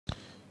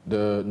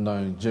The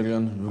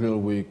Nigerian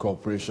Railway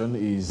Corporation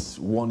is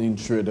warning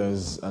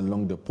traders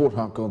along the Port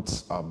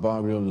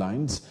Harcourt-Aba rail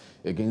lines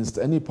against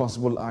any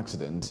possible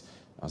accident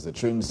as the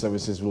train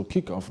services will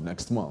kick off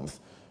next month.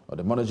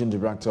 The managing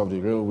director of the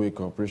Railway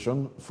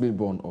Corporation,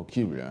 Freeborn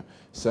Okiria,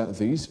 said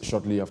this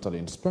shortly after the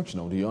inspection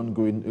of the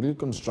ongoing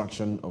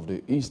reconstruction of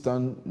the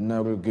eastern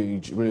narrow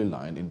gauge rail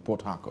line in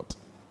Port Harcourt.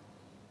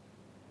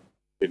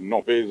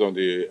 Not based on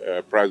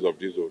the price of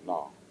diesel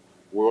now.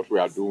 What we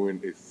are doing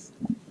is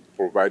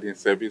providing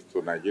service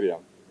to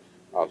Nigerians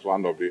as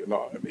one of the,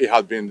 no, it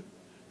has been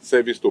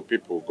service to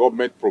people.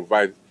 Government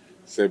provides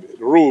service.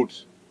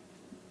 Roads,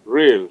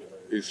 rail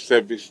is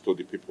service to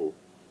the people.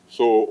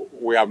 So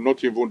we have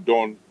not even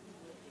done,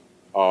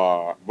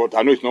 but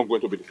I know it's not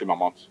going to be the same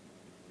amount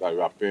that we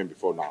are paying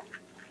before now.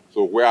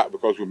 So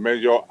because we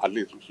measure, at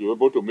least to be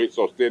able to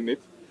sustain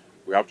it,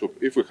 we have to,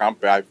 if we can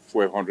pay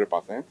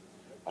 100%,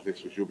 at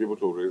least we should be able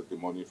to raise the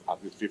money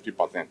at least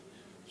 50%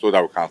 so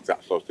that we can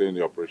sustain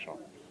the operation.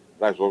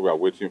 That's what we are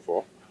waiting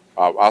for.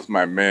 I've asked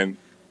my men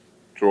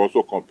to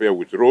also compare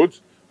with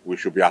roads. We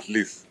should be at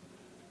least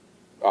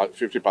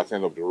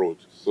 50% of the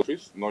roads. So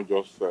it's not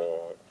just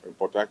in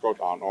Port Harcourt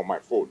and on my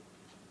phone.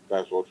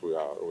 That's what we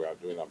are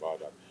doing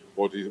about that.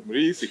 But the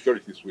real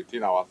security is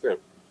within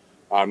ourselves.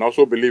 And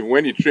also believe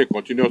when the train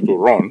continues to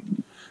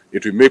run,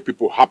 it will make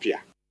people happier.